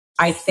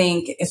I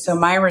think, so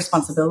my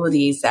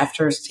responsibilities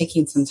after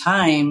taking some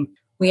time,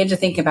 we had to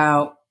think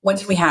about what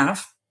did we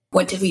have?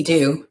 What did we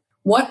do?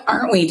 What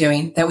aren't we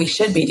doing that we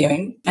should be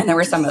doing? And there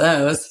were some of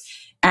those.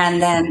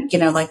 And then,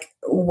 like,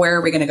 where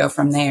are we going to go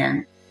from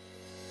there?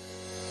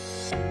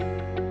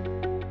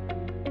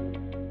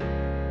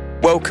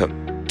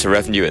 Welcome to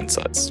Revenue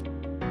Insights.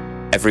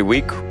 Every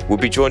week, we'll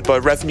be joined by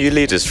revenue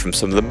leaders from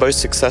some of the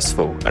most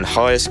successful and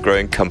highest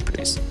growing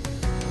companies.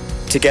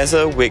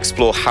 Together, we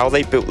explore how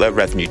they built their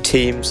revenue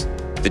teams,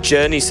 the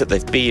journeys that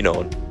they've been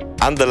on,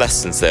 and the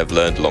lessons they have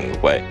learned along the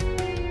way.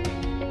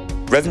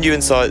 Revenue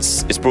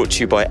Insights is brought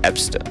to you by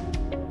Ebster.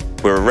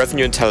 We're a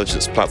revenue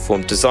intelligence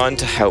platform designed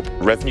to help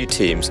revenue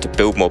teams to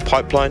build more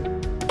pipeline,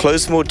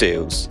 close more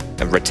deals,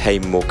 and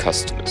retain more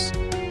customers.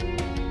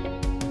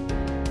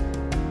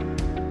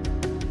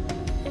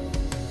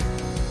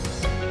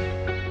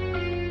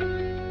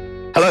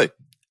 Hello,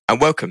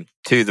 and welcome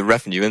to the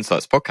Revenue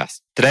Insights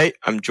podcast. Today,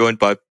 I'm joined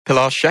by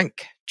Pilar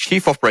Schenk,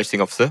 Chief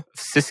Operating Officer of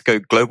Cisco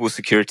Global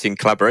Security and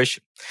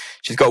Collaboration.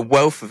 She's got a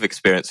wealth of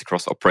experience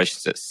across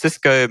operations at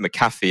Cisco,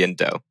 McAfee, and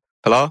Dell.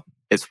 Pilar,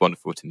 it's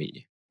wonderful to meet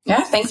you.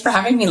 Yeah, thanks for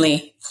having me,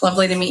 Lee. It's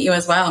lovely to meet you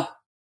as well.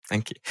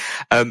 Thank you.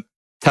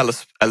 Tell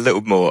us a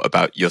little more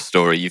about your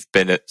story. You've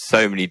been at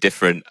so many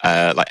different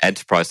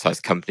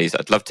enterprise-sized companies.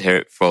 I'd love to hear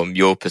it from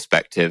your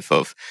perspective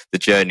of the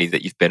journey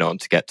that you've been on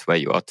to get to where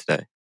you are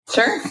today.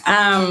 Sure.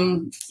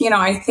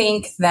 I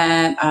think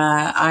that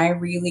I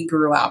really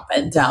grew up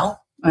at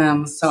Dell.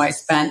 So I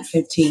spent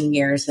 15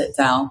 years at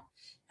Dell.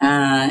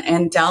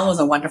 And Dell was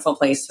a wonderful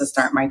place to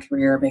start my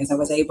career because I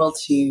was able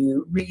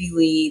to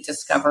really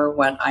discover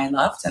what I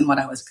loved and what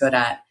I was good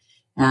at.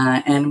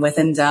 And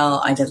within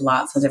Dell, I did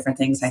lots of different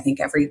things. I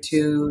think every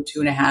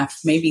 2.5,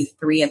 maybe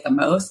 3 at the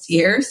most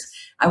years,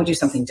 I would do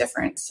something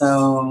different.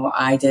 So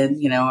I did,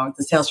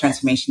 the sales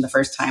transformation. The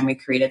first time we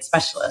created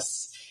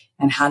specialists.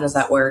 And how does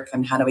that work?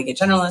 And how do we get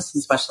generalists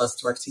and specialists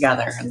to work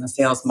together? And the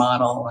sales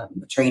model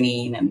and the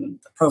training and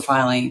the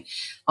profiling,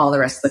 all the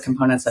rest of the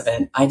components of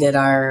it. I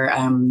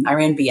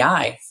ran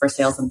BI for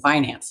sales and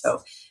finance.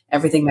 So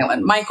everything that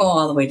went Michael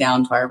all the way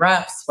down to our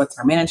reps. What's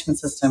our management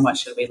system? What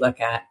should we look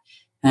at?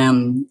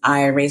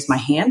 I raised my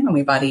hand when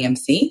we bought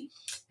EMC.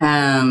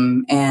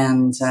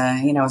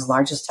 It was the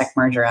largest tech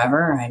merger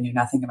ever. I knew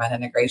nothing about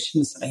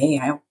integration. So, hey,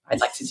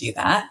 I'd like to do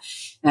that.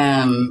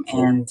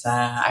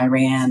 I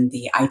ran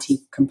the IT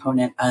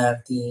component of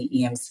the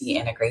EMC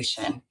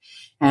integration.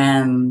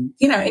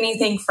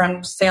 Anything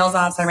from sales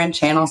ops, I ran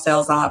channel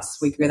sales ops.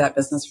 We grew that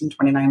business from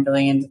 29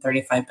 billion to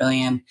 35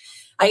 billion.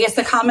 I guess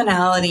the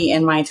commonality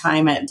in my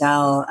time at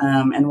Dell,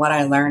 and what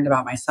I learned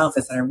about myself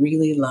is that I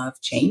really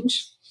love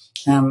change.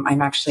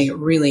 I'm actually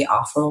really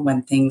awful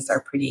when things are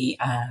pretty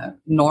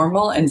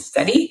normal and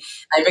steady.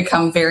 I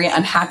become very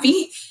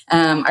unhappy.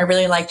 I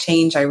really like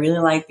change. I really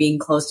like being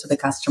close to the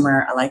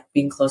customer. I like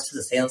being close to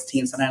the sales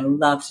teams, and I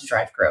love to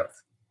drive growth.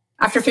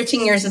 After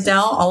 15 years at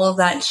Dell, all of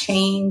that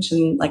change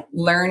and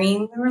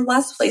learning, there were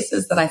less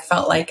places that I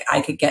felt like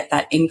I could get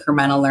that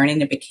incremental learning.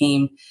 It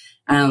became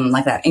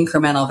that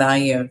incremental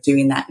value of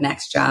doing that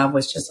next job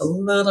was just a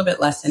little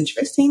bit less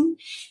interesting.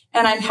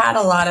 And I'd had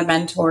a lot of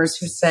mentors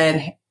who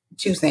said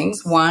 2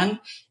 things. One,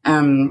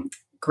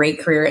 great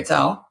career at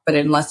Dell, but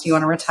unless you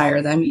want to retire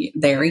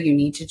you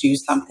need to do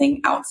something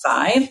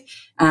outside,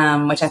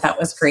 which I thought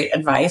was great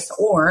advice.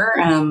 Or,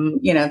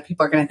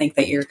 people are going to think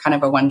that you're kind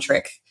of a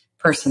one-trick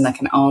person that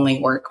can only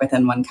work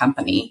within one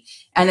company.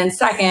 And then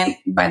second,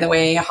 by the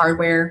way,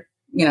 hardware,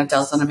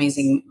 Dell's done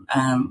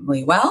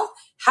amazingly well.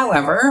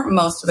 However,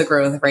 most of the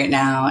growth right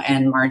now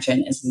and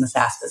margin is in the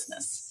SaaS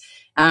business.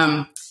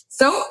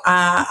 So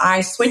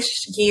I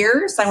switched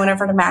gears. I went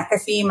over to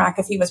McAfee.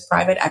 McAfee was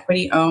private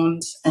equity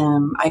owned.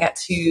 I got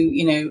to,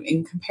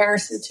 in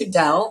comparison to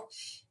Dell,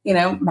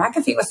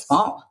 McAfee was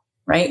small,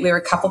 right? We were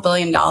a couple $2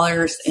 billion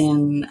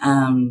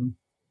in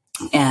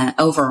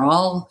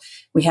overall.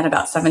 We had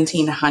about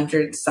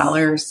 1,700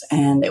 sellers,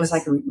 and it was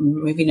like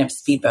moving a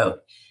speedboat.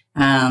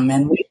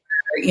 And we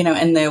were,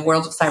 in the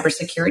world of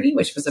cybersecurity,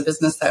 which was a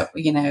business that,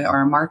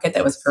 or a market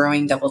that was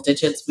growing double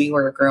digits, we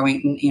were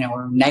growing,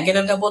 we're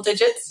negative double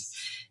digits.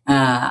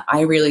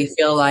 I really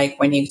feel like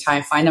when you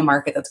find a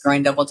market that's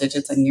growing double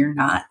digits and you're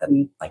not,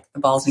 then the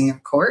ball's in your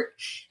court.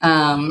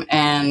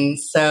 And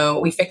so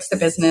we fixed the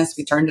business,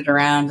 we turned it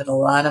around, did a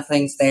lot of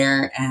things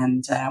there,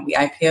 and we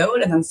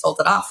IPO'd and then sold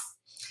it off.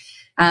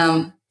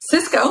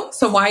 Cisco,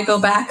 so why go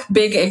back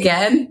big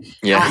again?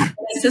 Yeah.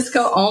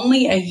 Cisco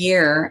only a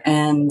year,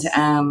 and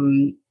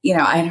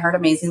I had heard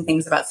amazing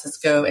things about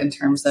Cisco in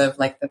terms of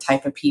the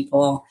type of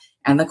people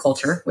and the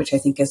culture, which I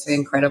think is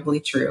incredibly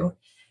true.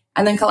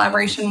 And then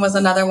collaboration was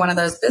another one of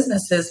those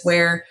businesses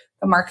where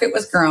the market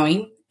was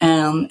growing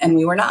and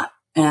we were not.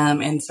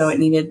 And so it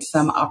needed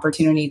some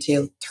opportunity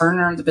to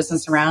turn the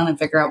business around and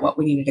figure out what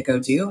we needed to go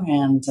do.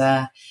 And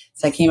so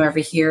I came over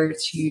here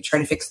to try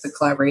to fix the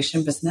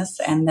collaboration business.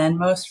 And then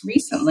most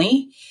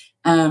recently,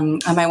 on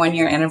my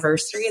 1-year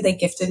anniversary, they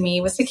gifted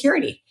me with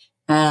security.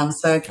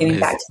 So getting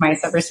back to my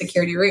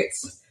cybersecurity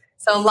roots.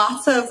 So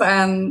lots of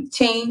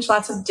change,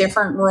 lots of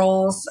different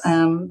roles.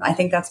 I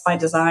think that's by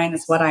design.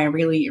 It's what I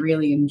really,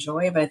 really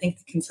enjoy. But I think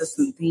the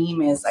consistent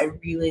theme is I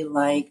really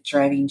like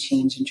driving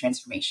change and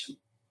transformation.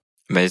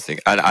 Amazing.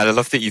 And I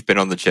love that you've been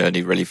on the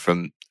journey really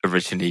from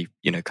originally,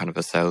 kind of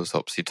a sales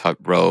opsy type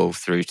role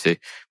through to,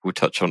 we'll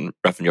touch on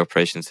revenue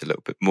operations a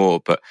little bit more,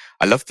 but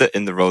I love that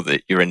in the role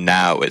that you're in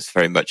now, it's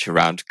very much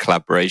around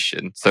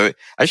collaboration. So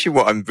actually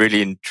what I'm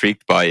really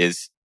intrigued by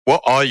is,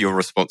 what are your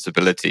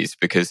responsibilities?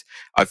 Because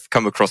I've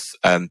come across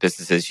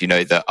businesses,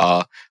 that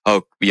are,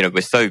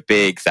 we're so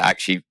big that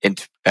actually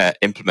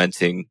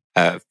implementing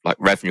like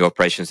revenue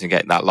operations and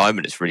getting that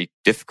alignment is really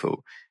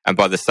difficult. And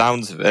by the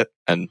sounds of it,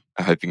 and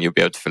I'm hoping you'll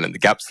be able to fill in the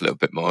gaps a little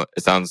bit more,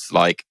 it sounds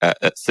like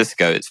at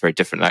Cisco, it's very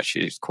different.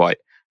 Actually, it's quite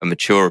a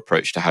mature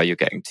approach to how you're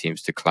getting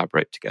teams to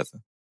collaborate together.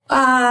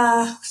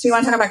 So you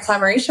want to talk about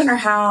collaboration or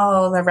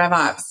how the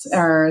RevOps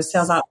or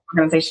sales ops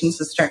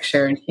organizations is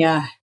structured?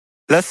 Yeah.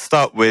 Let's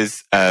start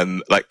with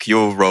like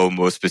your role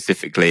more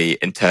specifically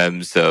in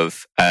terms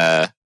of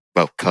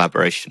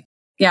collaboration.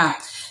 Yeah.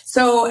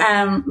 So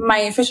my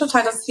official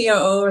title is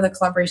COO or the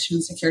Collaboration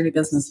and Security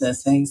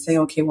Businesses. And you say,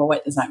 okay, well,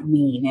 what does that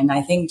mean? And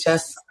I think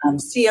just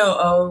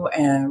COO,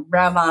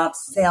 RevOps,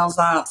 Sales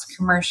Ops,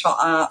 Commercial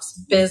Ops,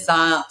 Biz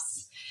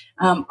Ops,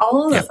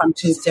 all of the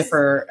functions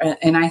differ.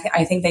 And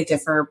I think they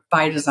differ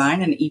by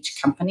design in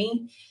each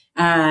company.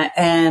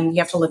 And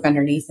you have to look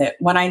underneath it.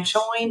 When I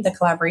joined the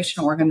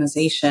collaboration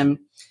organization,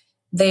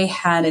 they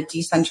had a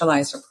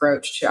decentralized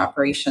approach to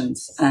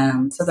operations.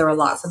 So there were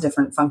lots of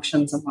different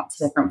functions and lots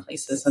of different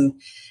places.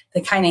 And they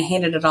kind of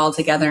handed it all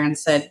together and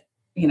said,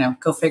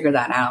 go figure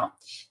that out.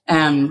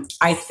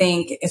 I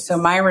think, so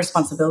my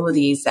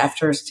responsibilities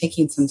after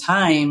taking some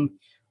time,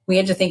 we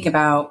had to think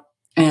about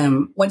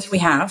what do we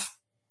have?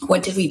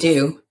 What did we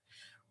do?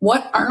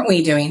 What aren't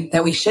we doing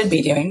that we should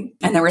be doing?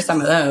 And there were some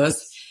of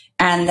those.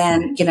 And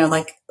then,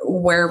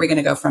 where are we going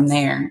to go from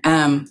there?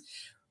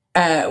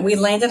 We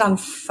landed on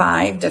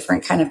 5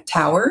 different kind of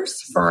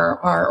towers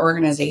for our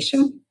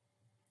organization.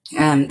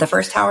 The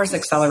first tower is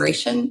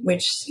acceleration,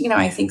 which,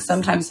 I think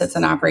sometimes it's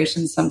an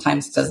operation,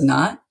 sometimes does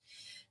not.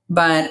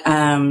 But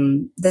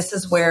this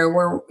is where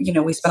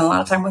we spend a lot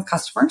of time with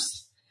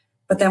customers,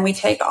 but then we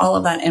take all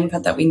of that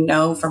input that we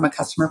know from a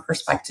customer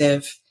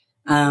perspective,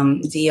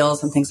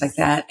 deals and things like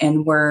that.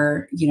 And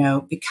we're,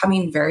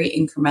 becoming very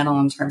incremental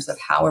in terms of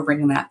how we're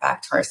bringing that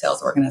back to our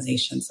sales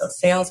organization. So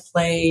sales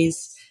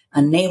plays,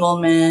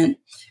 enablement,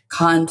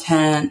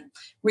 content,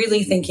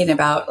 really thinking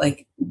about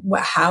like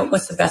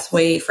what's the best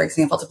way, for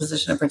example, to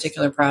position a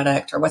particular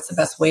product, or what's the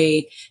best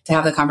way to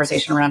have the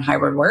conversation around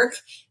hybrid work,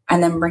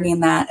 and then bringing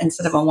that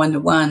instead of a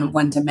one-to-one,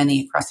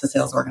 one-to-many across the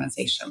sales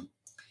organization.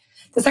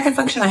 The second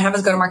function I have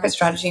is go-to-market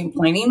strategy and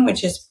planning,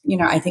 which is,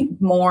 I think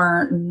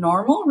more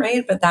normal,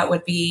 right? But that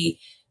would be,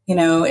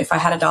 if I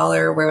had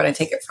 $1, where would I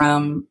take it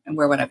from and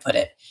where would I put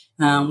it?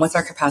 What's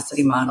our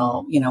capacity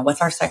model?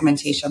 What's our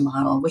segmentation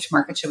model? Which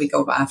market should we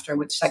go after?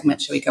 Which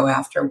segment should we go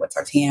after? What's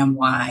our TAM?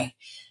 Why?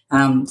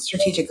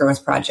 Strategic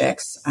growth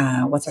projects.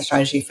 What's our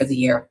strategy for the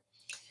year?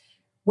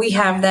 We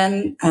have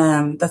then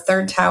the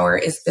third tower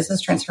is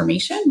business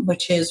transformation,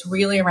 which is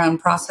really around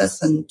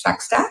process and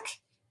tech stack,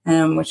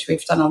 which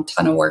we've done a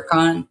ton of work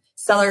on.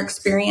 Seller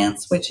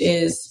experience, which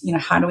is,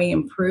 how do we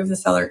improve the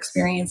seller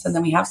experience? And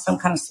then we have some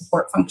kind of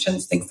support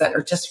functions, things that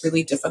are just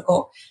really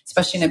difficult,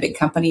 especially in a big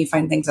company. You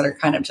find things that are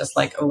kind of just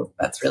like, oh,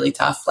 that's really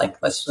tough. Like,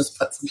 let's just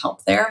put some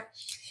help there.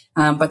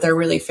 But they're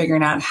really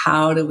figuring out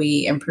how do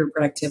we improve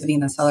productivity in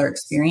the seller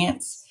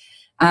experience.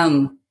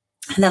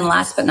 And then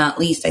last but not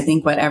least, I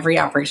think what every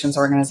operations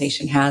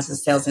organization has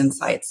is sales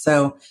insights.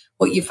 So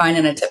what you find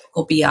in a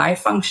typical BI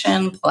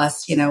function,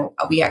 plus,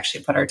 we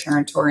actually put our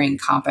territory and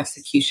comp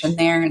execution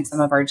there and some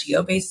of our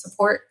geo-based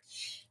support.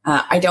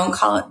 I don't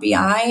call it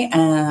BI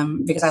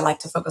because I like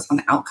to focus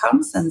on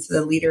outcomes. And so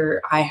the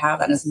leader I have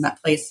that is in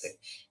that place,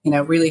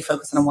 really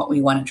focusing on what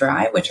we want to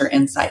drive, which are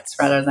insights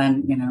rather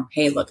than,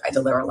 hey, look, I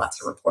deliver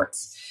lots of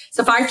reports.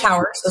 So 5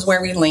 towers is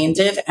where we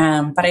landed.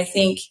 But I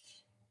think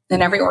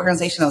in every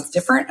organization it's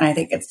different. And I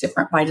think it's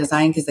different by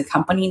design because the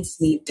companies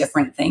need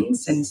different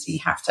things. And so you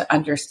have to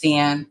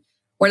understand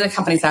where the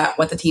company's at,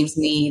 what the teams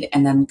need,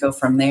 and then go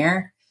from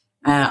there.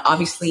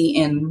 Obviously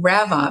in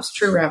RevOps,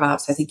 true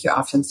RevOps, I think you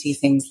often see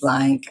things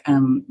like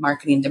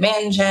marketing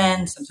demand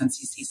gen, sometimes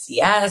you see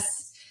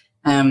CS,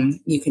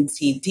 you can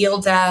see deal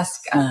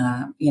desk,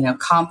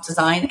 comp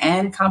design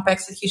and comp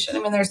execution. I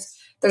mean,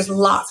 there's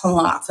lots and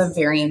lots of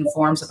varying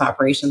forms of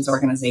operations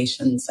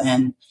organizations.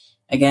 And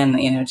again,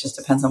 it just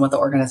depends on what the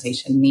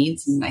organization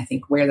needs and I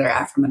think where they're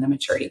at from the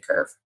maturity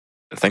curve.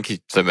 Thank you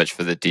so much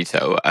for the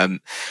detail.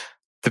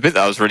 The bit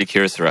that I was really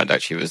curious around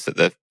actually was that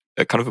the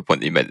kind of a point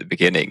that you made at the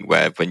beginning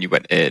where when you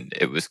went in,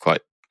 it was quite,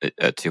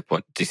 to your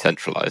point,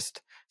 decentralized.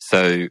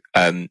 So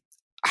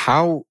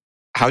how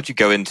do you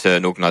go into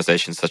an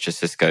organization such as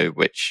Cisco,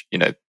 which,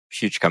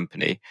 huge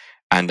company,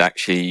 and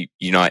actually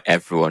unite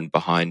everyone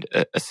behind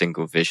a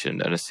single vision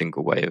and a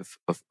single way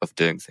of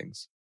doing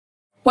things?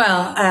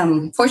 Well,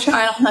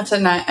 fortunately, I don't have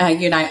to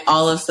unite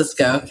all of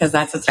Cisco because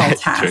that's a tall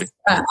task.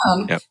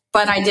 Yep.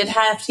 But I did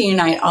have to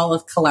unite all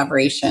of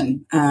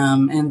collaboration.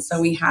 And so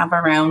we have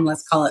around,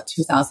 let's call it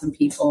 2,000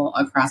 people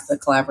across the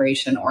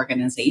collaboration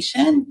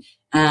organization.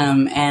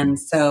 And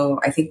so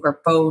I think we're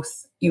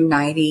both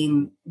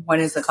uniting what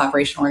is the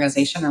collaboration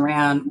organization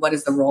around what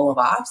is the role of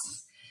ops.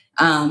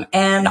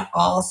 And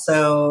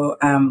also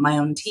my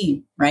own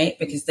team, right?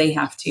 Because they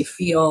have to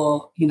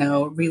feel,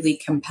 really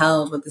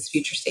compelled with this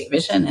future state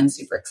vision and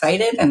super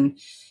excited. And,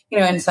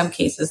 in some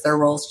cases their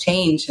roles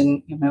change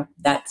and,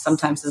 that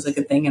sometimes is a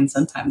good thing and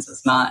sometimes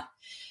it's not.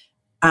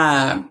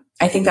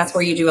 I think that's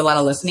where you do a lot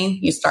of listening.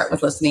 You start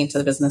with listening to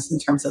the business in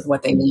terms of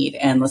what they need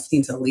and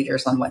listening to the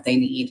leaders on what they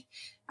need,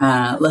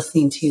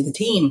 listening to the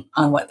team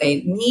on what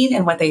they need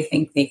and what they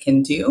think they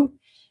can do.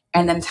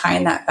 And then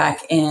tying that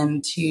back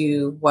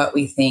into what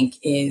we think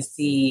is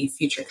the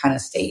future kind of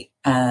state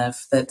of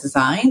the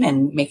design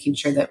and making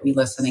sure that we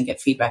listen and get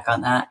feedback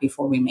on that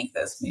before we make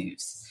those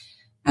moves.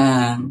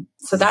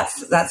 So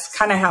that's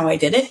kind of how I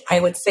did it. I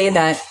would say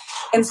that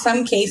in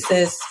some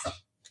cases,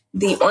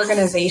 the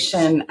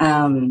organization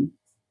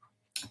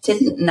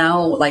didn't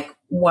know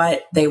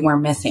what they were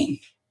missing,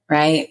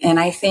 right? And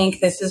I think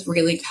this is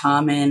really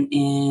common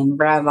in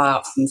Rev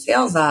Ops and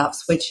Sales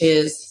Ops, which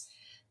is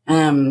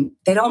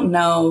they don't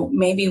know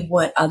maybe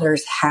what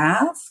others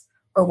have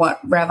or what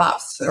Rev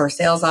Ops or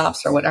Sales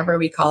Ops or whatever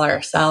we call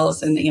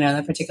ourselves in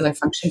the particular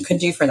function could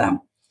do for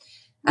them.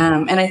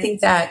 And I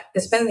think that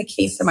it's been the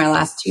case in my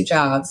last two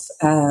jobs.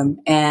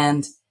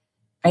 And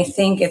I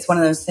think it's one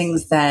of those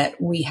things that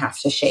we have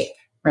to shape,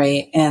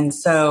 right? And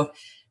so,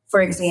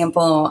 for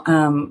example,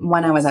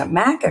 when I was at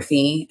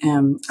McAfee,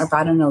 I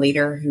brought in a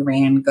leader who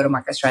ran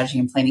go-to-market strategy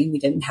and planning. We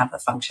didn't have the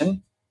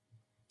function.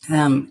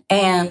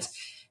 And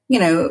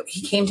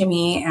he came to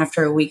me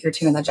after a week or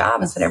two in the job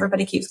and said,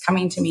 everybody keeps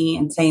coming to me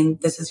and saying,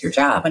 this is your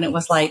job. And it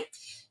was like,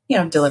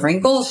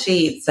 delivering goal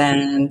sheets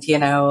and,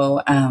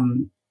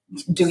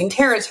 doing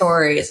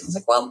territories. I was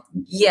like, well,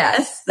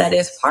 yes, that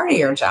is part of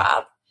your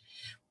job,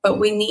 but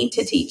we need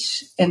to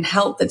teach and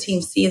help the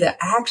team see that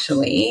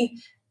actually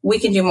we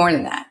can do more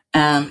than that.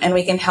 And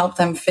we can help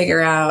them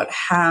figure out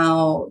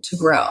how to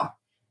grow.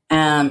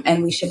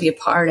 And we should be a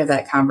part of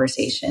that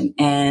conversation.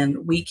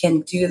 And we can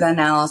do the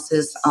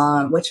analysis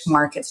on which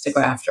markets to go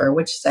after,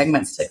 which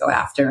segments to go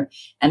after,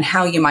 and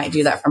how you might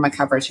do that from a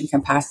coverage and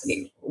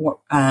capacity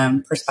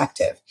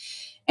perspective.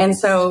 And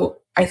so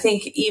I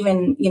think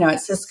even,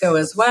 at Cisco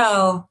as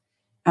well,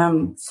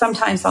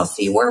 sometimes I'll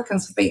see work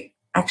and say,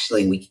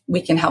 actually,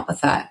 we can help with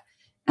that.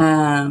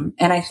 And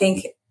I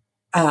think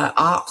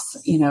ops,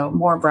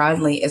 more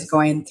broadly is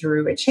going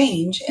through a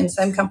change, and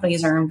some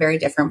companies are in very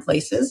different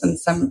places, and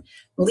some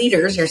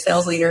leaders, your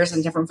sales leaders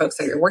and different folks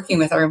that you're working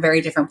with are in very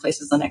different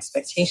places and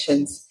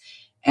expectations.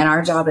 And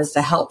our job is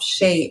to help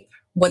shape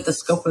what the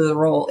scope of the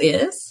role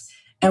is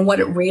and what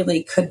it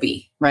really could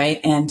be, right?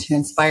 And to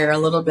inspire a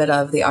little bit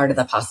of the art of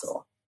the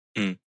possible.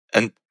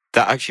 And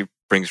that actually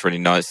brings really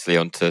nicely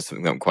onto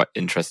something that I'm quite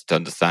interested to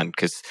understand,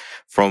 because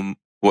from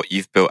what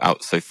you've built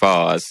out so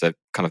far, as I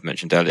kind of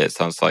mentioned earlier, it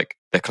sounds like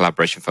the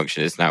collaboration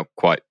function is now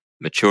quite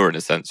mature in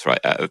a sense, right?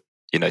 Out of,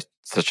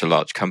 such a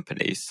large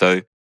company.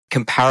 So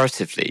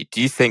comparatively,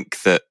 do you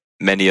think that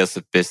many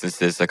other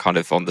businesses are kind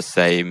of on the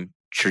same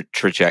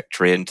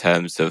trajectory in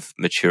terms of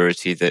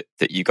maturity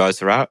that you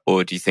guys are at?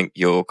 Or do you think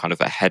you're kind of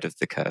ahead of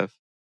the curve?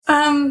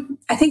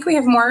 I think we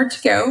have more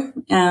to go.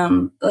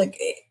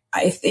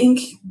 I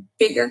think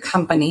bigger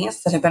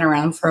companies that have been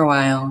around for a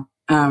while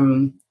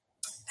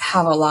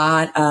have a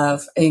lot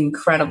of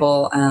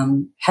incredible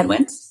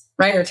headwinds,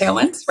 right? Or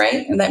tailwinds,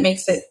 right? And that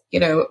makes it,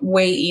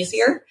 way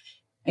easier.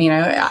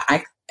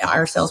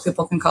 Our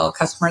salespeople can call a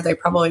customer. They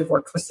probably have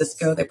worked with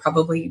Cisco. They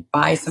probably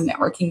buy some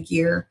networking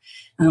gear.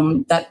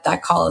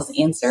 That call is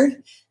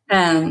answered.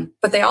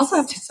 But they also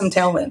have some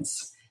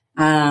tailwinds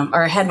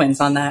or headwinds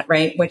on that,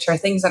 right? Which are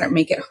things that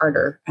make it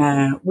harder.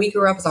 We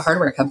grew up as a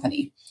hardware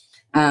company.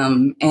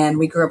 And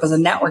we grew up as a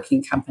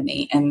networking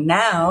company. And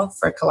now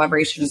for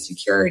collaboration and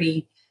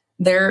security,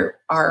 there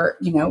are,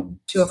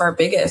 two of our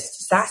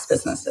biggest SaaS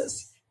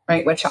businesses,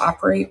 right? Which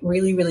operate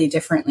really, really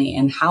differently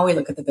in how we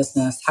look at the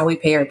business, how we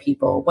pay our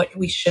people, what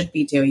we should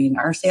be doing,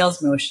 our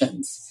sales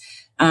motions.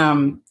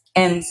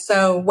 And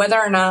so whether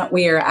or not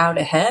we are out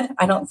ahead,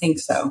 I don't think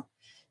so.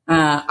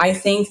 I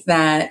think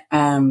that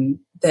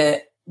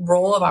the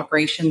role of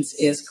operations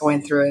is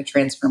going through a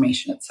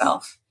transformation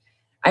itself.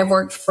 I've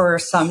worked for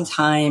some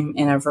time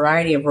in a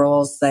variety of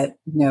roles that,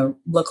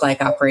 look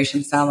like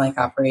operations, sound like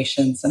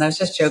operations. And I was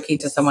just joking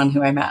to someone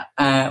who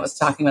I was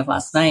talking with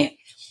last night.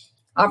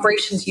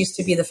 Operations used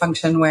to be the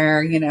function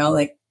where,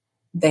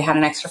 they had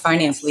an extra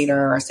finance leader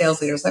or a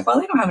sales leader. It's like, well,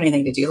 they don't have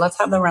anything to do. Let's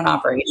have them run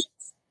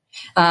operations.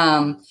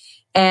 And,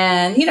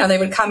 they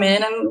would come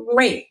in and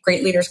great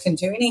leaders can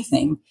do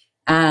anything.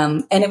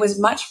 And it was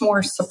much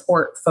more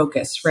support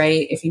focused,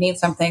 right? If you need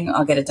something,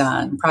 I'll get it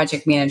done.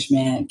 Project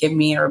management, give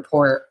me a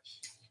report.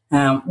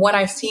 What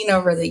I've seen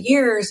over the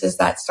years is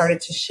that started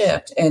to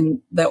shift, and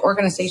the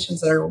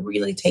organizations that are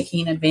really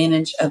taking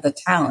advantage of the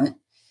talent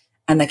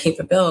and the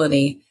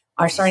capability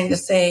are starting to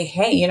say,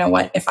 hey, you know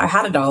what? If I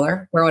had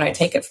 $1, where would I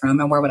take it from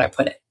and where would I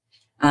put it?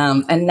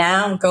 And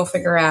now go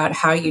figure out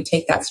how you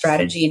take that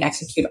strategy and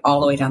execute all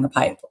the way down the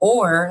pipe.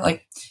 Or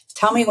like,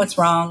 tell me what's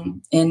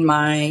wrong in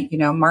my,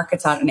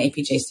 markets out in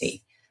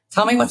APJC.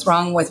 Tell me what's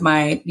wrong with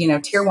my,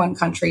 tier 1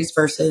 countries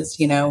versus,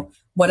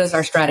 what is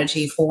our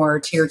strategy for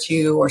tier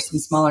 2 or some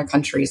smaller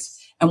countries?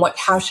 And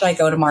how should I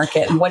go to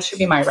market and what should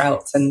be my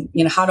routes? And,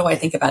 how do I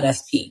think about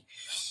SP,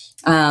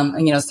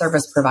 and,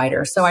 service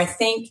provider? So I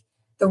think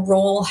the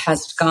role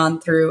has gone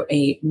through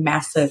a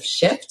massive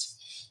shift.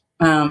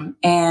 And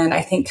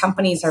I think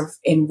companies are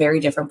in very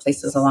different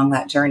places along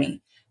that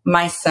journey.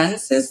 My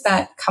sense is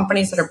that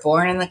companies that are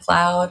born in the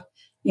cloud,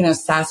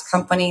 SaaS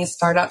companies,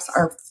 startups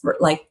are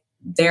like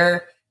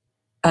their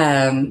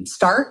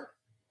start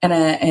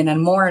in a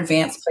more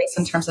advanced place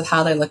in terms of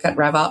how they look at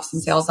rev ops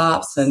and sales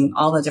ops and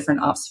all the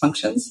different ops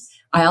functions.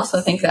 I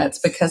also think that's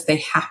because they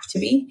have to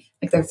be,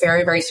 like, they're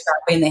very, very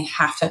scrappy and they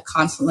have to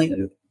constantly,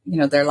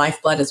 their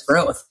lifeblood is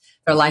growth.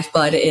 Their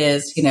lifeblood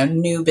is,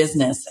 new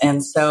business.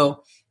 And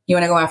so you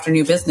want to go after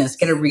new business,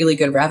 get a really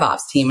good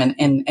RevOps team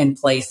in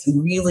place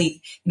and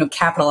really,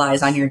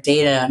 capitalize on your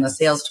data and the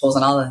sales tools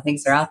and all the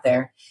things that are out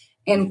there.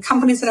 And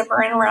companies that have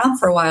been around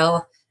for a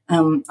while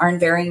are in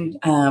varying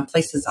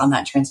places on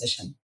that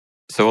transition.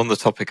 So on the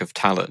topic of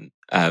talent,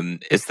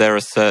 is there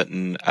a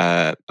certain,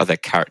 are there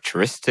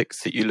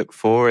characteristics that you look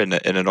for in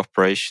an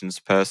operations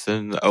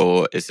person?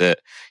 Or is it,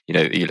 are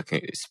you looking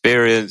at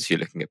experience, you're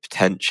looking at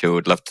potential?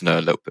 I'd love to know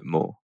a little bit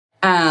more.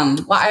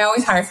 Well, I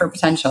always hire for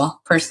potential,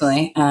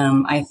 personally.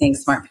 I think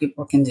smart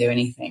people can do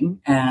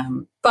anything.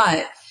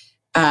 But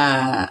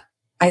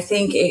I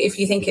think if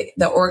you think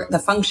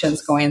the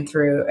function's going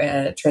through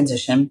a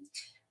transition,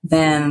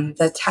 then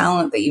the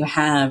talent that you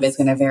have is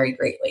going to vary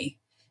greatly.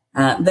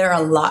 There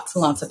are lots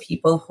and lots of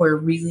people who are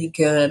really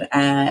good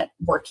at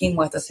working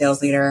with a sales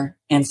leader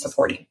and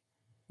supporting.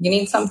 You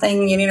need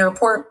something, you need a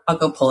report, I'll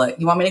go pull it.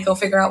 You want me to go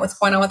figure out what's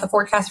going on with the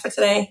forecast for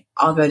today?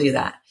 I'll go do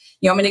that.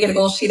 You want me to get a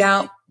goal sheet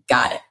out?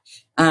 Got it.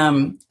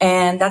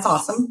 And that's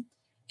awesome.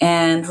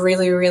 And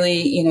really,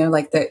 really,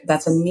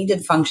 that's a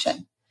needed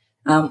function.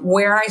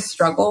 Where I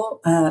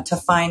struggle to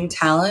find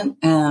talent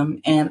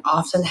and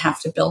often have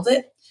to build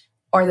it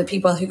are the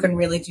people who can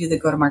really do the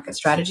go-to-market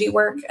strategy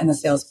work and the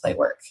sales play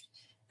work.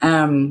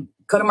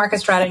 Go-to-market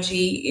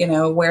strategy,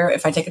 where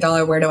if I take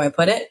 $1, where do I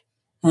put it?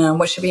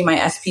 What should be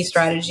my SP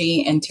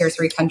strategy in tier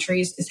 3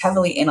 countries is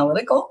heavily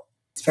analytical.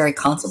 It's very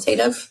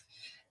consultative.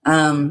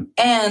 And,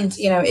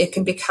 it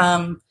can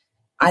become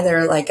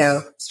either like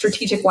a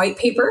strategic white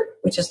paper,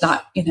 which is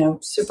not,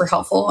 super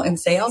helpful in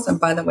sales. And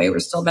by the way, we're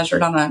still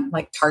measured on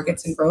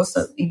targets and growth.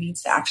 So it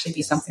needs to actually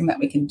be something that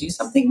we can do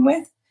something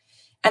with.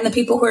 And the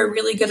people who are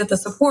really good at the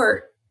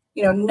support,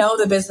 know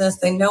the business,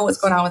 they know what's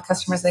going on with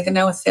customers, they can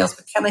know with sales,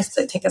 but can they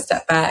take a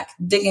step back,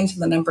 dig into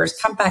the numbers,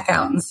 come back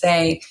out and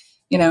say,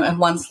 in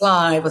one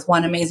slide with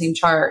one amazing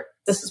chart,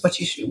 this is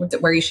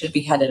where you should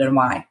be headed and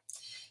why.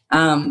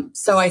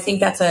 So I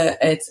think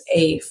it's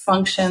a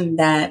function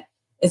that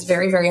is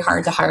very, very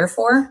hard to hire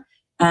for.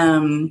 We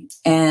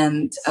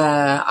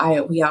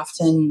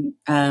often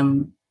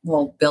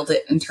will build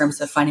it in terms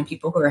of finding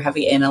people who are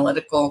heavy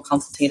analytical,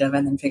 consultative,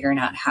 and then figuring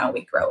out how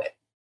we grow it.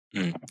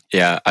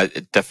 Yeah,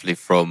 definitely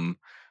from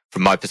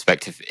my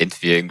perspective,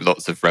 interviewing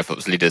lots of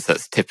RevOps leaders,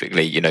 that's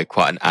typically,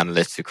 quite an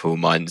analytical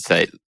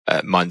mindset,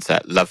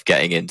 love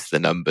getting into the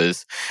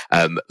numbers,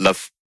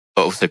 love,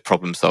 but also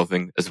problem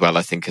solving as well,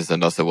 I think, is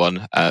another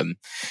one.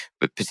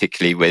 But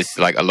particularly with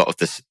a lot of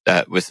this,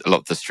 with a lot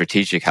of the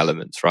strategic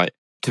elements, right?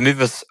 To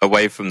move us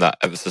away from that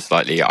ever so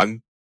slightly,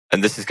 and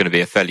this is going to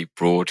be a fairly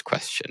broad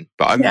question,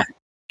 but I'm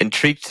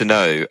intrigued to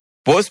know,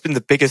 what has been the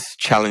biggest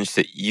challenge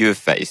that you have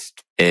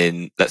faced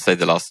in, let's say,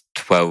 the last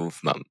 12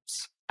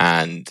 months?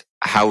 And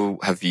how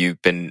have you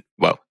been,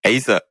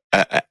 either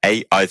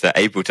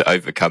able to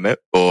overcome it,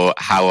 or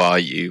how are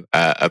you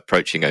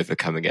approaching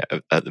overcoming it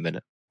at the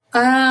minute?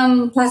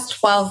 Last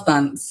 12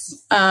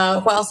 months.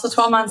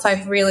 12 months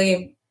I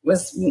really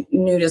was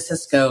new to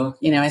Cisco.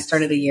 I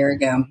started a year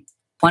ago.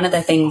 One of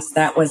the things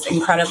that was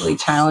incredibly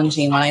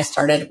challenging when I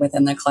started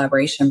within the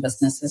collaboration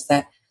business is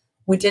that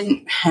we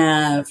didn't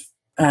have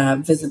a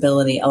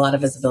lot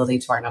of visibility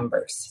to our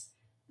numbers.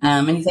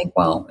 And you think,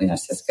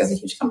 Cisco's a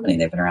huge company.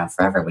 They've been around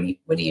forever.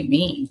 What do you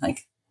mean?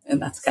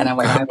 And that's kind of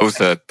where I was.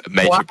 Also a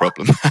major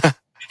problem.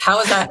 How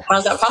is that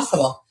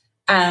possible?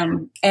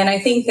 And I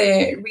think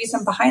the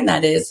reason behind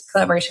that is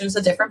collaboration is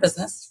a different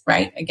business,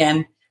 right?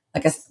 Again,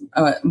 like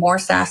a more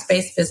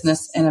SaaS-based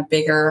business in a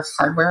bigger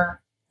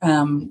hardware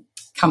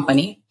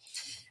company.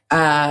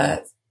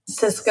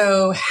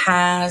 Cisco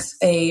has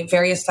a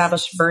very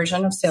established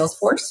version of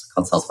Salesforce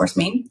called Salesforce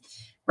Main,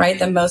 right?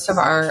 That most of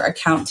our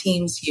account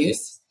teams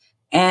use.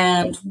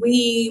 And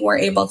we were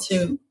able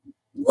to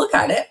look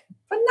at it,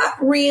 but not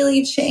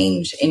really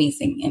change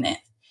anything in it.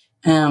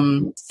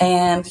 In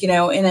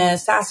a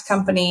SaaS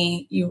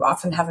company, you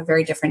often have a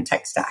very different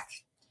tech stack.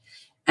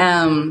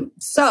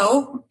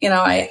 So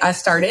I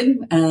started,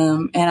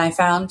 and I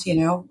found,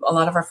 a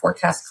lot of our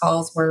forecast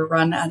calls were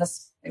run out of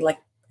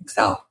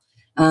Excel.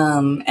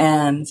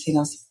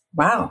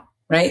 Wow,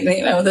 right?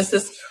 This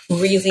is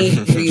really,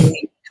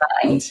 really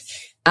kind.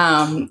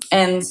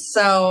 And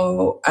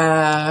so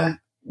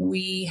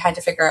we had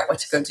to figure out what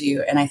to go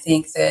do. And I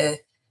think that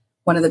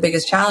one of the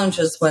biggest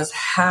challenges was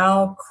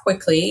how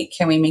quickly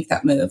can we make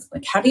that move?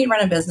 Like, how do you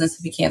run a business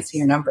if you can't see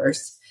your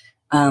numbers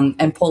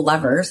and pull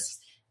levers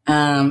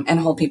and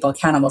hold people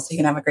accountable? So you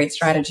can have a great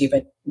strategy,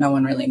 but no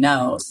one really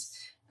knows.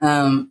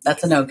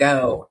 That's a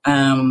no-go.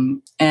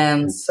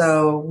 And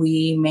so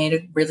we made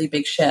a really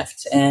big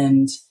shift.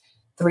 And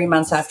 3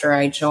 months after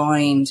I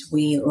joined,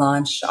 we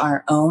launched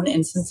our own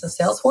instance of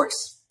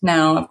Salesforce.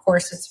 Now, of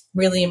course, it's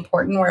really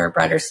important. We're a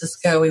broader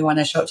Cisco. We want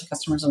to show up to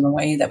customers in a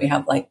way that we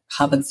have like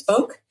hub and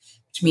spoke,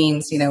 which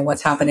means,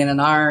 what's happening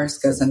in ours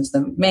goes into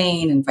the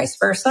main and vice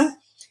versa.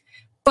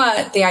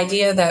 But the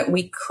idea that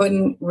we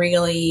couldn't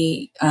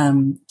really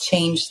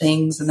change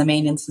things in the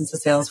main instance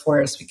of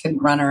Salesforce, we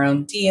couldn't run our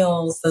own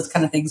deals, those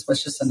kind of things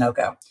was just a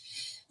no-go.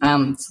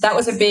 So that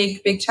was a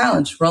big, big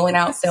challenge, rolling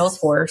out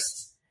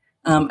Salesforce,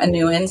 a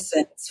new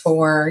instance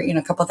for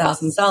a couple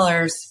thousand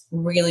sellers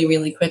really,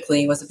 really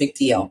quickly was a big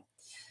deal.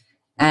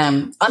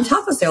 On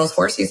top of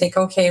Salesforce, you think,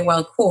 okay,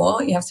 well,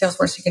 cool. You have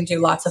Salesforce, you can do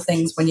lots of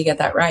things when you get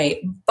that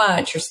right,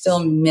 but you're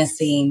still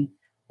missing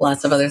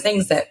lots of other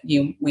things that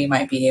we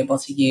might be able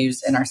to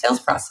use in our sales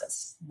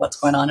process. What's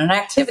going on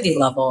activity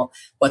level?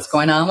 What's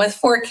going on with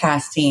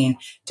forecasting?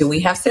 Do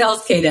we have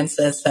sales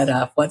cadences set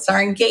up? What's our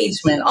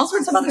engagement? All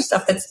sorts of other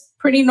stuff that's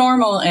pretty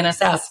normal in a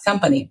SaaS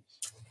company.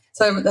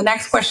 So the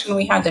next question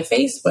we had to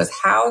face was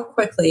how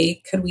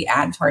quickly could we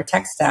add to our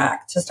tech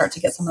stack to start to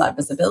get some of that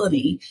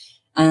visibility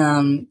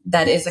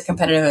that is a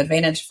competitive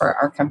advantage for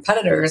our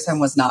competitors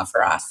and was not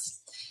for us.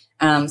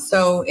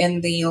 So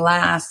in the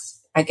last,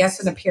 I guess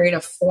in a period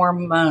of 4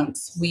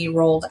 months, we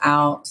rolled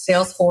out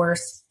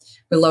Salesforce,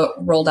 we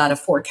rolled out a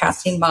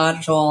forecasting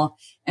module,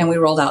 and we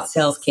rolled out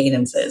sales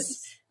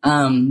cadences.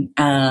 So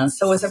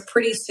it was a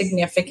pretty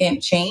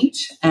significant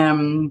change.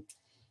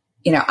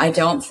 I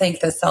don't think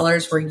the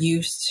sellers were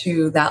used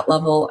to that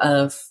level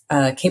of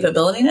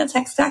capability in a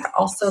tech stack,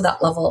 also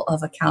that level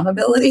of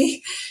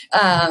accountability.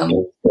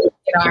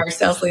 Our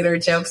sales leader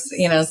jokes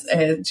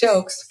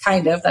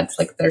kind of, that's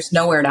like, there's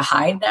nowhere to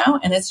hide now.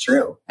 And it's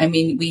true. I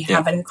mean, we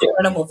have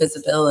incredible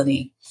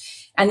visibility.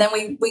 And then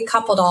we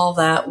coupled all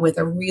that with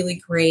a really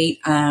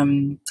great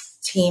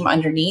team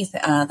underneath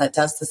that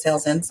does the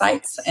sales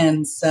insights.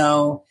 And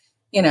so,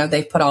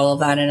 they put all of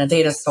that in a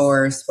data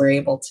source. We're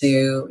able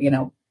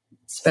to,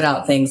 spit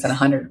out things in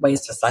 100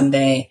 ways to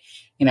Sunday,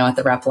 at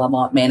the rep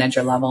level, at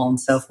manager level, and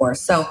so forth.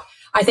 So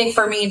I think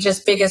for me,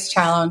 just biggest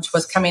challenge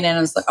was coming in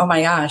and was like, oh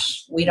my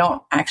gosh, we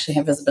don't actually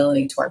have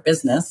visibility to our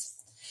business.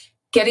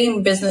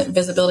 Getting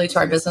visibility to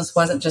our business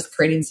wasn't just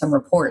creating some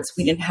reports.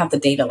 We didn't have the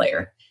data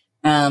layer.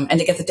 And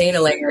to get the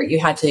data layer, you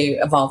had to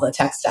evolve the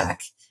tech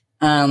stack.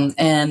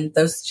 And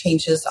those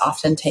changes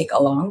often take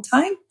a long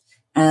time.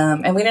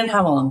 And we didn't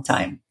have a long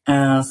time.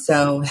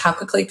 So how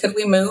quickly could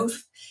we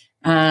move?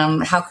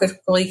 How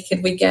quickly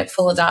could we get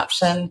full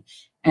adoption?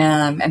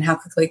 And how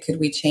quickly could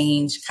we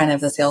change kind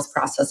of the sales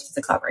process for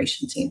the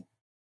collaboration team?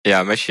 Yeah,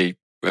 I'm actually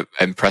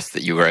impressed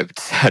that you were able to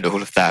turn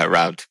all of that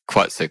around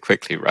quite so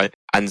quickly, right?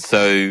 And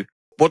so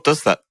what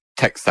does that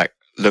tech stack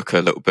look a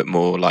little bit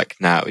more like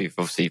now? You've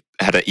obviously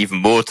had even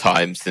more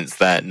time since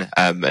then,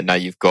 and now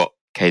you've got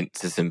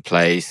cadences in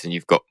place and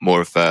you've got more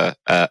of a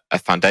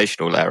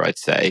foundational layer, I'd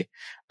say.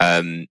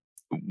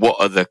 What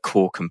are the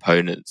core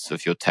components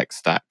of your tech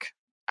stack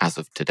as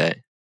of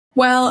today?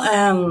 Well,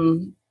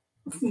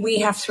 we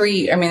have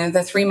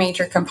the three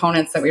major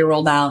components that we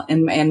rolled out.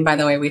 And by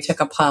the way, we took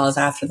a pause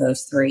after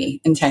those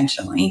three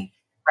intentionally,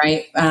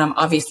 right?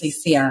 Obviously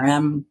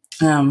CRM,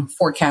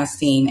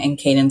 forecasting, and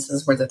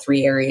cadences were the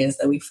three areas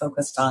that we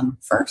focused on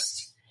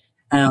first.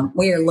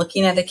 We are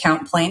looking at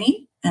account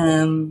planning,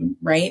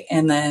 right?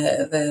 And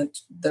the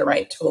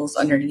right tools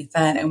underneath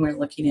that. And we're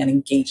looking at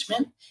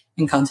engagement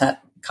and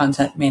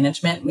content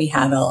management. We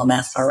have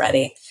LMS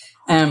already.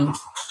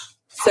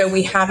 So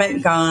we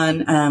haven't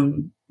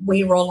gone,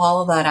 we rolled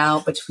all of that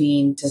out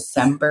between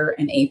December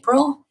and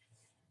April,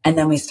 and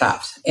then we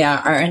stopped.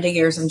 Yeah, our end of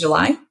year is in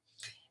July.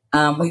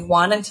 We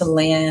wanted to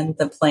land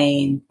the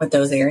plane with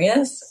those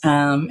areas.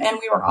 And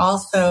we were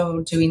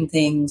also doing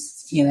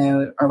things,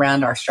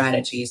 around our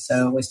strategy.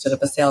 So we stood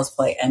up a sales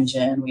play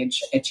engine. We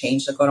had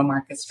changed the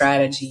go-to-market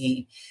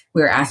strategy.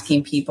 We were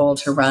asking people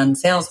to run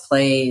sales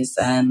plays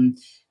and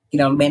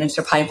manage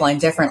their pipeline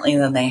differently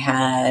than they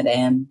had.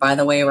 And by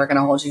the way, we're going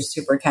to hold you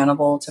super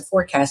accountable to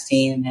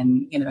forecasting.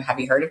 And, have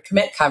you heard of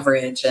commit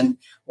coverage? And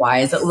why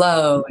is it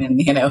low?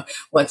 And,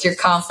 what's your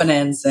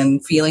confidence?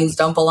 And feelings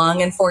don't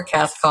belong in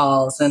forecast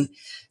calls. And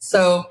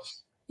so,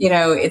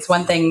 it's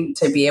one thing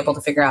to be able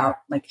to figure out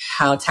like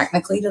how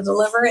technically to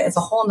deliver it. It's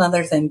a whole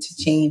nother thing to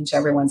change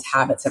everyone's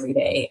habits every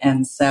day.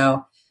 And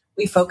so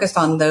we focused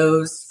on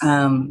those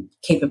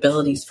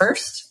capabilities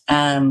first.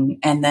 And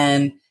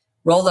then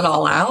rolled it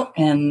all out.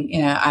 And,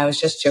 I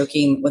was just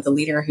joking with the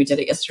leader who did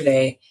it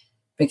yesterday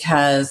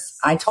because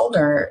I told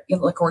her,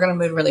 look, we're going to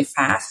move really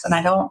fast. And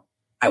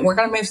we're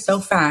going to move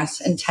so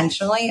fast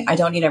intentionally. I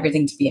don't need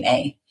everything to be an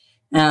A.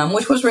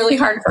 which was really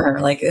hard for her.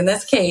 Like in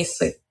this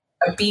case, a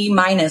B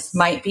minus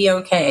might be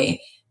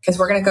okay because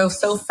we're going to go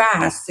so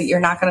fast that you're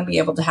not going to be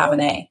able to have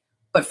an A.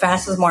 But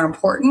fast is more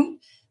important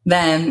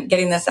than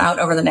getting this out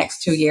over the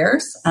next 2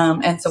 years.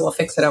 And so we'll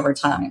fix it over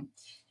time.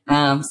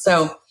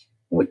 So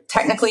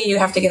technically you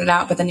have to get it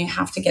out, but then you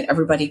have to get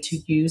everybody to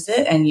use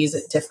it and use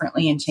it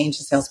differently and change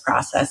the sales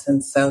process.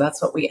 And so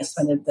that's what we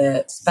spent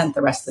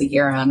the rest of the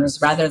year on,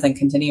 was rather than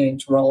continuing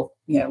to roll,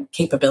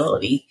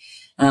 capability.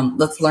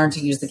 Let's learn to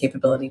use the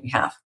capability we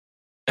have.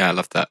 Yeah, I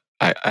love that.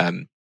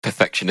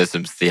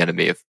 Perfectionism's the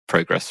enemy of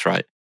progress,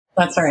 right?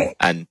 That's right.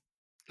 And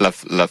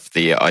love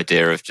the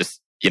idea of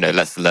just,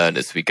 let's learn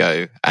as we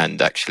go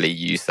and actually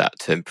use that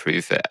to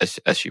improve it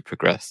as you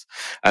progress.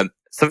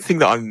 Something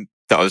that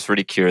I was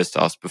really curious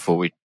to ask before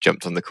we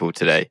jumped on the call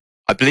today.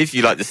 I believe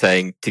you like the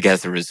saying,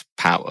 together is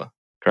power,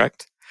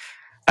 correct?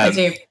 I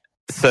do.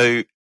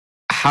 So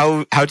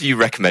how do you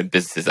recommend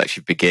businesses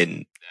actually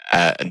begin,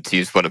 and to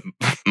use one of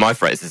my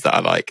phrases that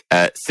I like,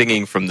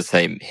 singing from the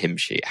same hymn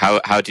sheet?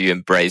 How do you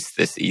embrace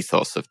this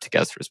ethos of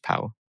together is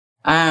power?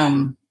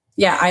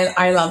 Yeah,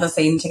 I love the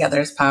saying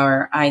together is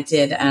power. I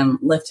did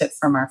lift it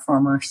from our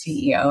former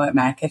CEO at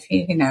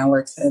McAfee, who now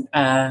works at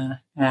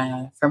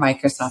for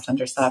Microsoft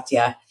under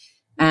Satya.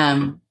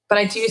 But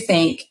I do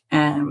think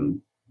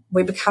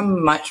we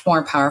become much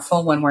more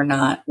powerful when we're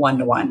not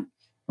one-to-one,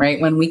 right?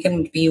 When we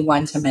can be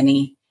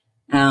one-to-many,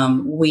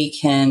 we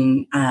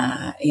can,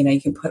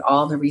 you can put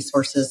all the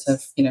resources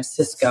of,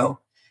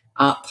 Cisco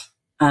up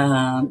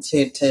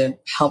to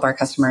help our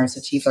customers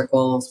achieve their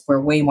goals.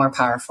 We're way more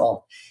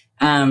powerful.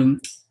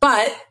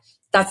 But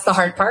that's the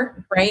hard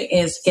part, right?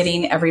 Is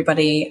getting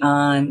everybody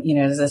on,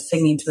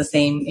 singing to the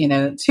same,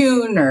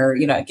 tune, or,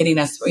 getting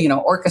us,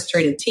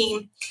 orchestrated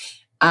team.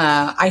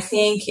 I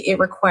think it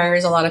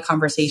requires a lot of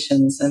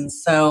conversations. And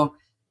so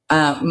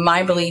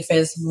my belief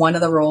is one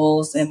of the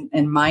roles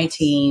in my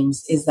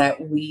teams is that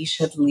we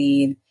should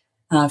lead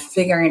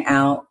figuring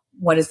out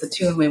what is the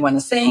tune we want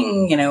to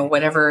sing,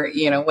 whatever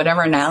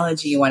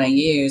analogy you want to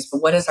use,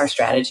 but what is our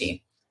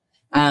strategy?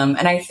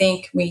 And I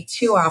think we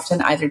too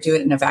often either do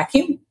it in a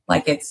vacuum,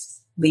 like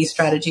it's Lee's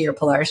strategy or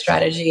Pilar's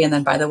strategy. And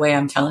then, by the way,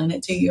 I'm telling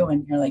it to you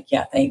and you're like,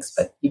 yeah, thanks,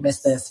 but you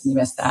missed this and you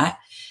missed that.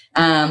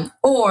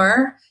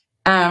 Or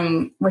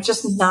we're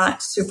just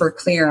not super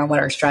clear on what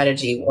our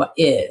strategy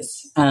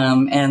is.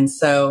 And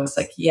so it's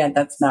like, yeah,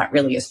 that's not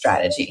really a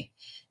strategy.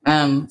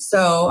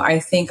 So I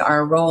think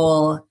our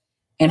role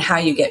and how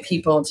you get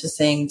people to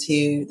sing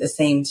to the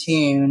same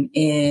tune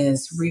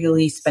is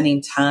really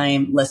spending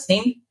time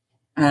listening.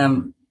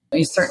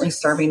 You're certainly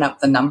serving up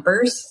the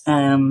numbers.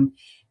 And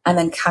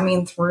then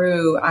coming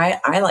through,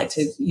 I like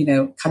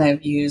to, kind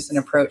of use an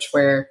approach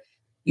where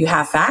you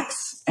have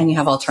facts and you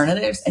have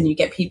alternatives and you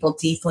get people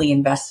deeply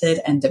invested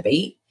and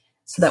debate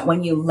so that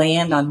when you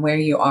land on where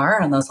you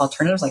are on those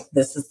alternatives, like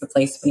this is the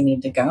place we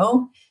need to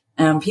go,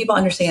 people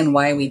understand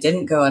why we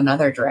didn't go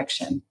another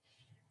direction.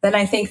 Then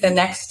I think the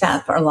next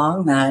step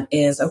along that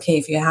is, okay,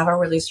 if you have a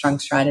really strong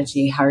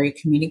strategy, how are you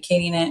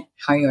communicating it?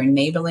 How are you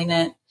enabling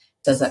it?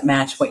 Does it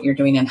match what you're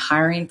doing in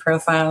hiring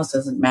profiles?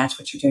 Does it match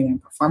what you're doing in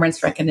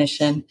performance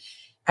recognition?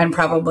 And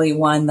probably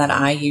one that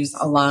I use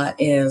a lot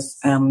is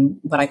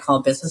what I call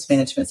a business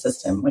management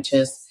system, which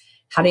is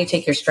how do you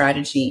take your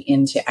strategy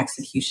into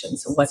execution?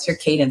 So what's your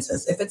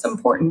cadences? If it's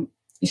important,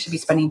 you should be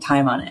spending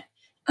time on it.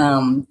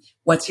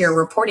 What's your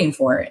reporting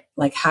for it?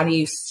 Like, how do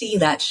you see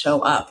that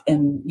show up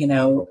in,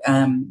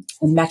 in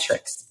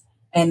metrics?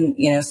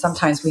 And,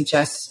 sometimes we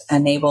just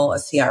enable a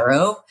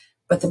CRO,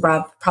 but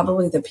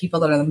probably the people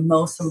that are the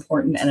most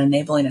important in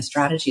enabling a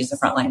strategy is the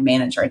frontline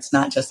manager. It's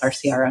not just our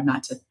CRO,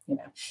 not to,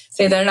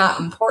 say they're not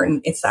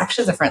important. It's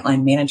actually the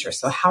frontline manager.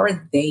 So how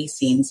are they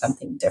seeing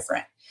something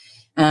different?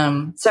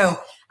 So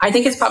I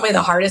think it's probably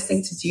the hardest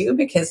thing to do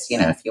because,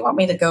 if you want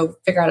me to go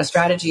figure out a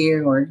strategy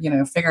or,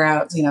 figure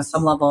out,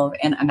 some level of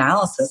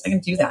analysis, I can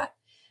do that.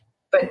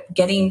 But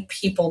getting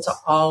people to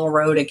all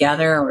row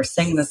together or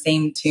sing the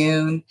same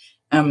tune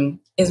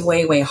is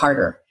way, way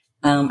harder.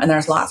 And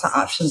there's lots of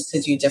options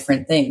to do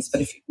different things.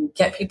 But if you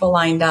get people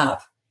lined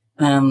up,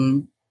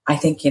 I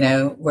think,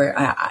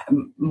 we're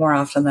more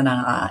often than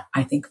not,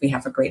 I think we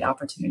have a great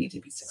opportunity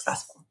to be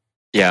successful.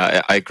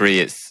 Yeah, I agree.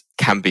 It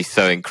can be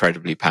so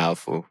incredibly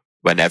powerful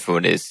when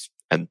everyone is,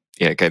 and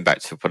going back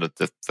to one of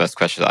the first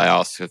questions I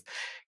asked of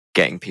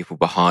getting people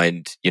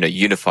behind,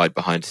 unified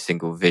behind a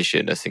single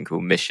vision, a single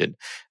mission.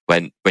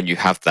 When you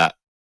have that,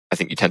 I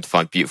think you tend to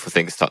find beautiful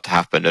things start to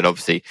happen. And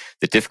obviously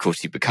the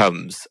difficulty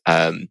becomes,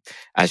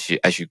 as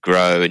you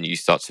grow and you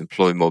start to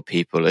employ more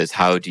people, is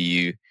how do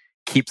you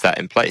keep that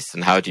in place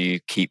and how do you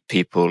keep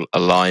people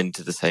aligned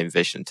to the same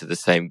vision, to the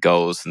same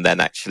goals, and then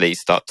actually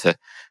start to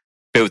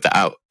build that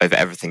out over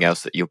everything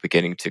else that you're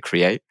beginning to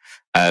create,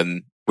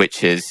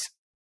 which is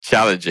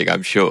challenging,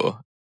 I'm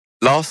sure.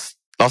 Last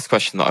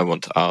question that I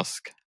want to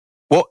ask.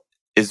 What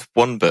is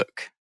one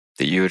book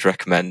that you would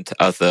recommend to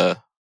other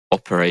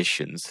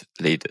operations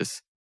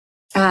leaders?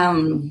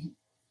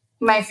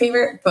 My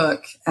favorite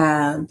book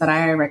that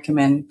I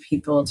recommend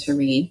people to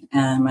read,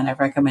 and I've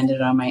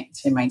recommended it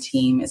to my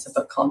team, is a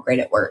book called Great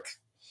at Work.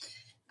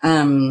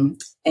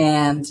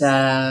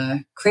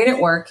 Create at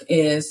Work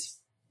is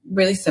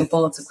really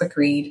simple. It's a quick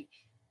read,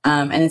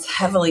 and it's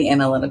heavily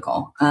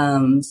analytical.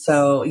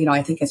 So,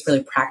 I think it's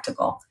really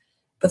practical.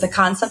 But the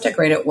concept of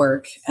Great at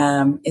Work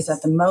is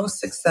that the most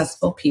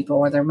successful people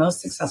or their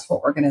most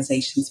successful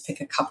organizations pick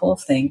a couple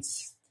of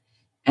things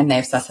and they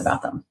obsess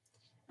about them.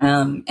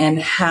 And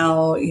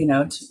how,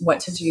 what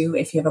to do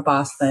if you have a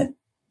boss that,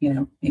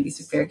 maybe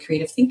is a very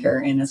creative thinker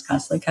and is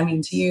constantly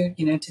coming to you,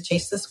 to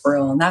chase this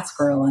squirrel and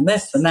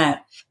this and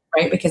that,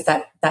 right? Because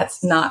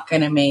that's not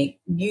going to make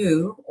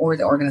you or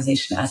the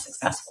organization as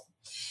successful.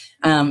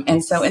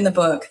 And so in the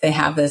book, they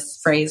have this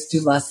phrase,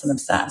 do less than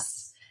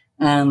obsess.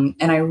 And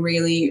I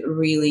really,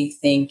 really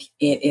think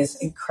it is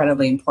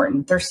incredibly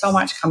important. There's so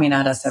much coming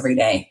at us every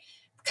day.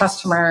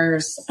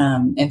 Customers,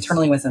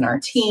 internally within our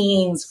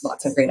teams,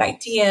 lots of great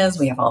ideas.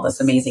 We have all this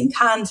amazing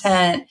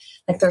content.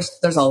 Like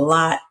there's a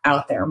lot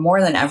out there,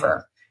 more than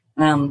ever.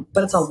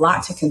 But it's a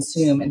lot to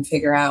consume and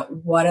figure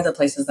out what are the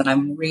places that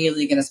I'm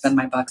really going to spend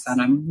my bucks on.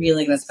 I'm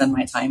really going to spend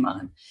my time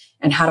on,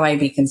 and how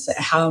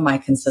am I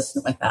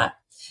consistent with that?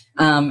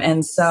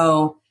 And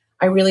so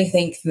I really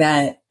think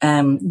that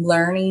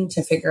learning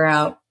to figure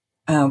out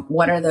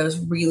what are those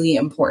really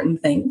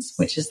important things,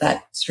 which is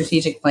that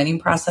strategic planning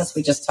process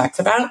we just talked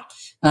about.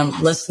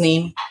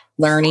 Listening,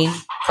 learning,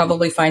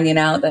 probably finding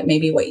out that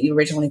maybe what you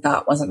originally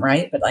thought wasn't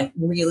right, but like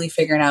really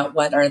figuring out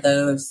what are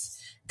those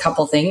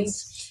couple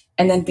things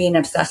and then being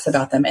obsessed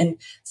about them. And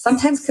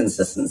sometimes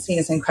consistency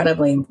is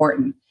incredibly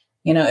important.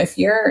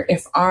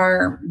 If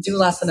our do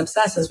less than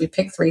obsess is we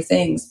pick 3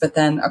 things, but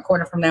then a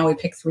quarter from now we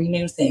pick 3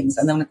 new things.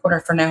 And then a quarter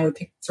from now we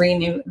pick 3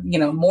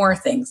 new, more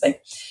things.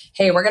 Like,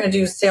 hey, we're going to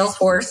do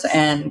Salesforce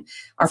and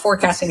our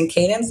forecasting and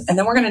cadence. And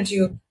then we're going to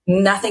do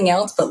nothing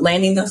else but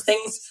landing those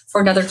things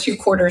for another 2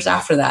 quarters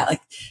after that.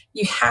 Like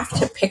you have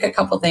to pick a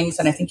couple things.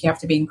 And I think you have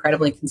to be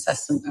incredibly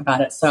consistent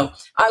about it. So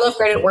I love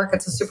Great at Work.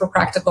 It's a super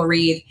practical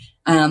read.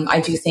 I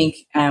do think,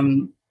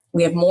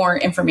 we have more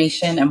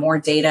information and more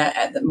data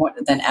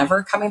than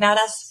ever coming at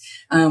us.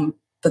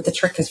 But the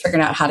trick is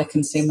figuring out how to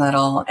consume that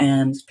all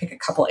and pick a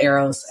couple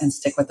arrows and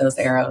stick with those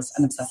arrows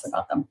and obsess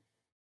about them.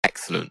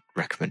 Excellent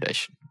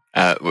recommendation.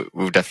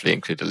 We'll definitely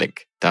include a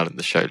link down in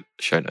the show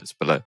notes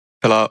below.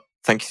 Pilar,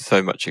 thank you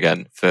so much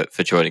again for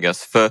joining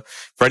us. For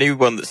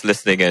anyone that's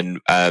listening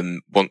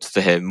and wants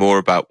to hear more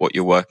about what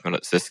you're working on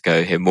at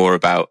Cisco, hear more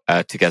about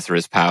Together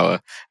is Power,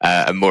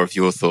 and more of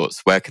your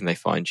thoughts, where can they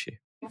find you?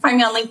 You can find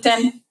me on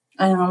LinkedIn.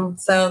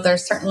 So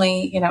there's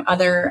certainly,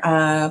 other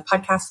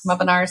podcasts,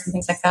 webinars, and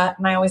things like that.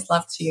 And I always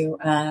love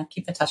to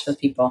keep in touch with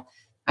people.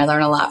 I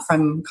learn a lot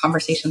from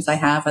conversations I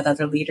have with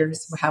other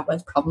leaders who have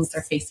what problems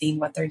they're facing,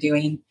 what they're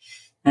doing,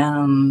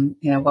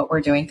 what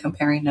we're doing,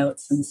 comparing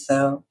notes. And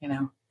so,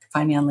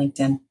 find me on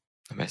LinkedIn.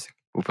 Amazing.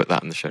 We'll put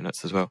that in the show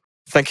notes as well.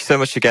 Thank you so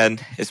much again.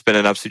 It's been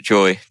an absolute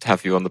joy to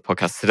have you on the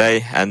podcast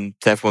today. And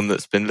to everyone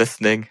that's been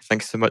listening,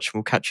 thank you so much. And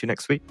we'll catch you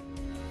next week.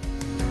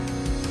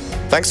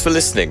 Thanks for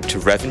listening to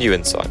Revenue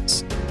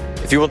Insights.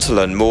 If you want to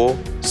learn more,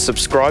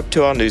 subscribe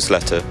to our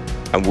newsletter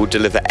and we'll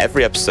deliver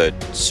every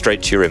episode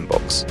straight to your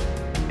inbox.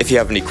 If you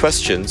have any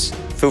questions,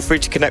 feel free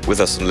to connect with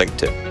us on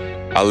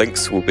LinkedIn. Our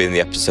links will be in the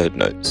episode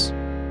notes.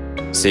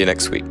 See you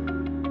next week.